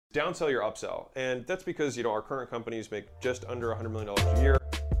Downsell your upsell. And that's because, our current companies make just under $100 million a year.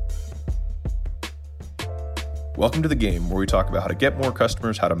 Welcome to the game, where we talk about how to get more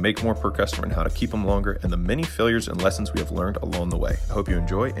customers, how to make more per customer, and how to keep them longer, and the many failures and lessons we have learned along the way. I hope you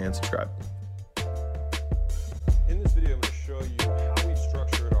enjoy and subscribe. In this video, I'm going to show you how we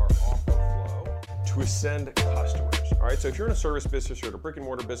structured our offer flow to ascend customers. All right, so if you're in a service business, you're in a brick and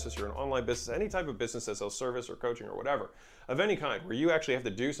mortar business, you're an online business, any type of business that sells service or coaching or whatever, of any kind, where you actually have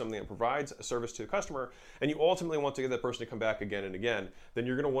to do something that provides a service to the customer, and you ultimately want to get that person to come back again and again, then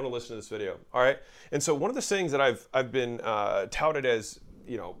you're going to want to listen to this video. All right, and so one of the things that I've been touted as,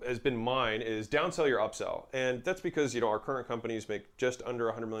 has been mine is downsell your upsell. And that's because, our current companies make just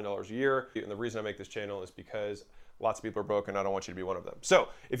under $100 million a year. And the reason I make this channel is because lots of people are broke and I don't want you to be one of them. So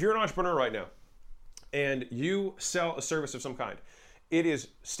if you're an entrepreneur right now and you sell a service of some kind, it is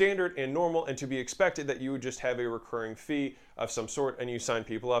standard and normal and to be expected that you would just have a recurring fee of some sort and you sign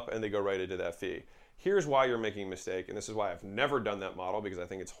people up and they go right into that fee. Here's why you're making a mistake, and this is why I've never done that model, because I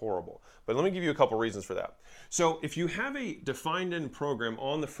think it's horrible. But let me give you a couple reasons for that. So if you have a defined end program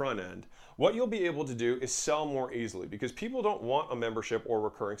on the front end, what you'll be able to do is sell more easily, because people don't want a membership or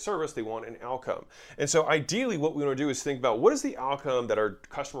recurring service, they want an outcome. And so ideally what we want to do is think about what is the outcome that our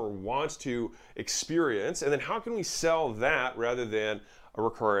customer wants to experience, and then how can we sell that rather than a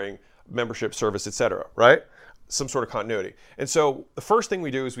recurring membership, service, etc., right? Some sort of continuity. And so the first thing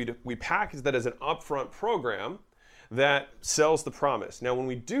we do is we package that as an upfront program that sells the promise. Now, when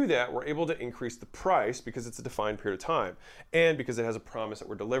we do that, we're able to increase the price because it's a defined period of time and because it has a promise that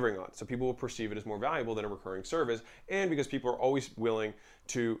we're delivering on. So people will perceive it as more valuable than a recurring service, and because people are always willing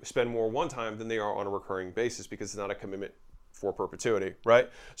to spend more one time than they are on a recurring basis because it's not a commitment for perpetuity, right?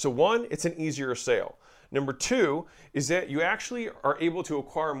 So one, it's an easier sale. Number two is that you actually are able to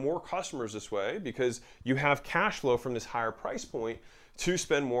acquire more customers this way because you have cash flow from this higher price point to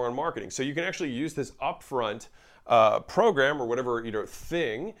spend more on marketing. So you can actually use this upfront program or whatever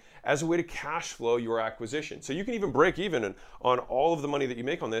thing as a way to cash flow your acquisition. So you can even break even on all of the money that you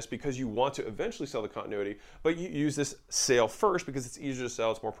make on this because you want to eventually sell the continuity, but you use this sale first because it's easier to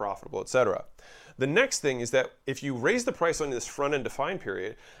sell, it's more profitable, etc. The next thing is that if you raise the price on this front end defined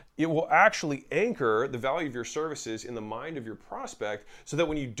period, it will actually anchor the value of your services in the mind of your prospect so that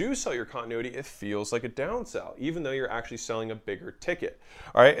when you do sell your continuity, it feels like a downsell, even though you're actually selling a bigger ticket.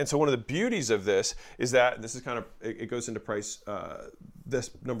 All right, and so one of the beauties of this is that this is kind of, it goes into price,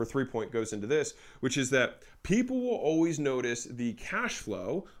 this number 3 point goes into this, which is that people will always notice the cash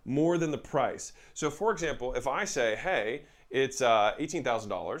flow more than the price. So for example, if I say, hey, it's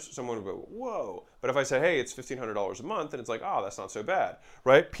 $18,000, someone will go, whoa. But if I say, hey, it's $1,500 a month, and it's like, oh, that's not so bad,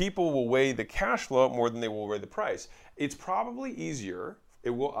 right? People will weigh the cash flow more than they will weigh the price. It's probably easier,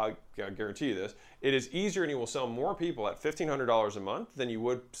 I guarantee you this, it is easier and you will sell more people at $1,500 a month than you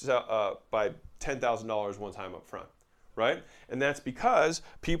would sell, by $10,000 one time up front, right? And that's because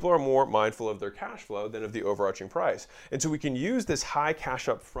people are more mindful of their cash flow than of the overarching price. And so we can use this high cash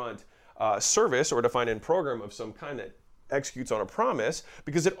up front service or defined end program of some kind that executes on a promise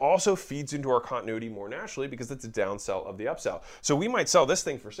because it also feeds into our continuity more naturally because it's a downsell of the upsell. So we might sell this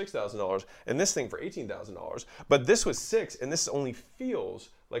thing for $6,000 and this thing for $18,000, but this was $6,000 and this only feels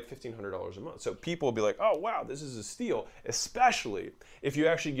like $1,500 a month. So people will be like, oh wow, this is a steal, especially if you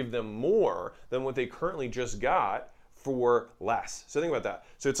actually give them more than what they currently just got for less. So think about that.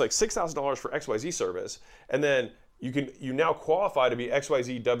 So it's like $6,000 for XYZ service, and then you now qualify to be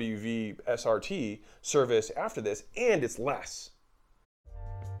XYZ WV SRT service after this, and it's less.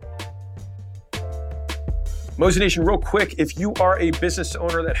 Mosey Nation, real quick, if you are a business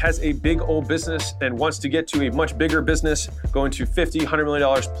owner that has a big old business and wants to get to a much bigger business, going to $50, $100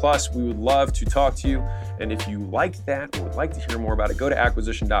 million plus, we would love to talk to you. And if you like that or would like to hear more about it, go to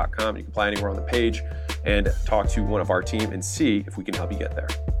acquisition.com. You can apply anywhere on the page and talk to one of our team and see if we can help you get there.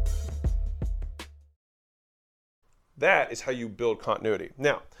 That is how you build continuity.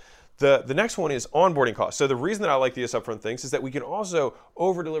 Now, the next one is onboarding costs. So the reason that I like these upfront things is that we can also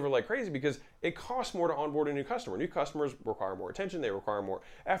over-deliver like crazy because it costs more to onboard a new customer. New customers require more attention, they require more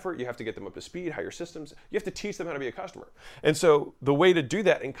effort, you have to get them up to speed, hire systems, you have to teach them how to be a customer. And so the way to do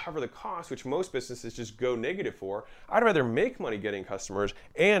that and cover the cost, which most businesses just go negative for, I'd rather make money getting customers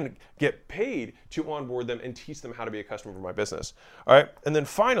and get paid to onboard them and teach them how to be a customer for my business. All right, and then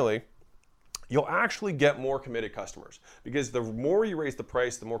finally, you'll actually get more committed customers because the more you raise the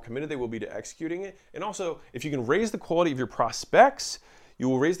price, the more committed they will be to executing it. And also, if you can raise the quality of your prospects, you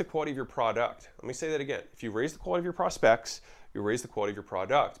will raise the quality of your product. Let me say that again. If you raise the quality of your prospects, you raise the quality of your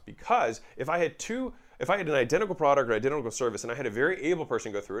product. Because if I had if I had an identical product or identical service and I had a very able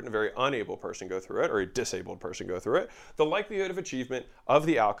person go through it and a very unable person go through it, or a disabled person go through it, the likelihood of achievement of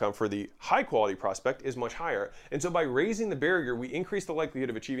the outcome for the high quality prospect is much higher. And so by raising the barrier, we increase the likelihood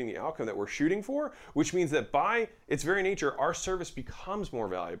of achieving the outcome that we're shooting for, which means that by its very nature, our service becomes more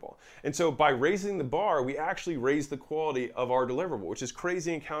valuable. And so by raising the bar, we actually raise the quality of our deliverable, which is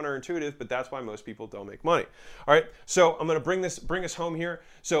crazy and counterintuitive, but that's why most people don't make money. All right, so I'm gonna bring us home here.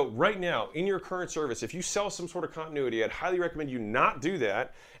 So right now, in your current service, if you sell some sort of continuity, I'd highly recommend you not do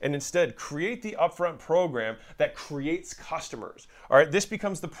that and instead create the upfront program that creates customers. All right, this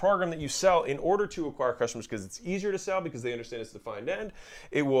becomes the program that you sell in order to acquire customers because it's easier to sell because they understand it's the defined end.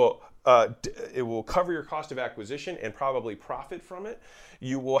 It will cover your cost of acquisition and probably profit from it.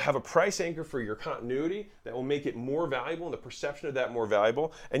 You will have a price anchor for your continuity that will make it more valuable and the perception of that more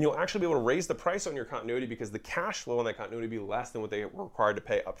valuable. And you'll actually be able to raise the price on your continuity because the cash flow on that continuity will be less than what they were required to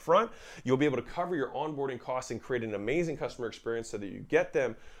pay up front. You'll be able to cover your onboarding costs and create an amazing customer experience so that you get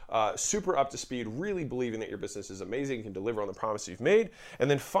them super up to speed, really believing that your business is amazing and can deliver on the promise you've made. And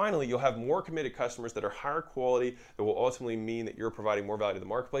then finally, you'll have more committed customers that are higher quality that will ultimately mean that you're providing more value to the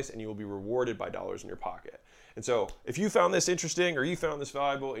marketplace and you will be rewarded by dollars in your pocket. And so if you found this interesting or you found this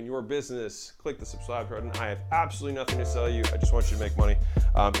valuable in your business, click the subscribe button. I have absolutely nothing to sell you. I just want you to make money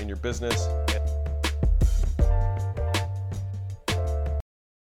in your business.